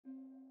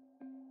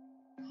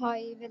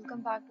Hi,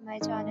 welcome back to my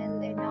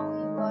channel, and now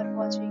you are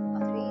watching a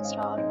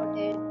 3-star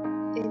hotel.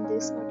 In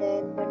this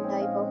hotel, one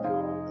type of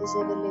room is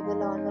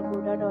available on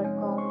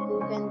agoda.com. You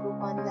can book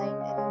online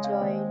and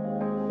enjoy it.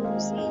 To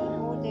see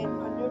more than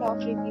 100 of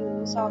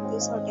reviews of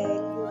this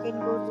hotel, you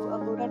can go to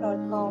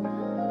agoda.com.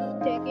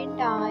 Check-in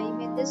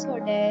time in this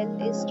hotel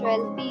is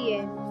 12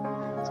 p.m.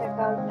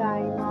 Check-out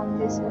time of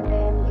this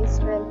hotel is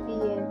 12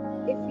 p.m.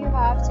 If you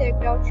have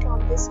checked out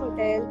from this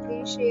hotel,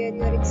 please share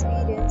your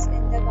experience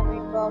in the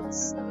comment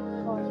box.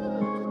 For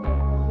booking or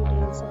more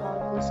details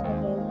about this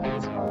hotel,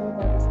 please follow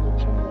the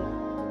description link.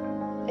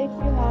 If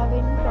you have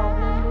any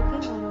problem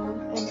booking a room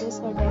in this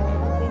hotel,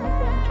 then you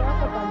can drop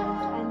a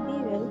comment and we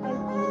will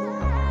help you.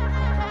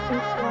 If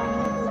you are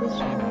new to this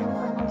channel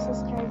or not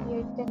subscribed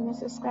yet, then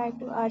subscribe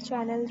to our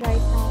channel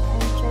right now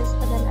and press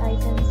the bell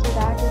icon so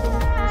that you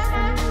don't miss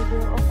any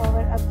video of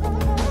our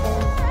upcoming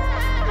hotels.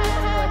 Thank you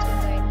for watching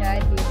the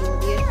entire video.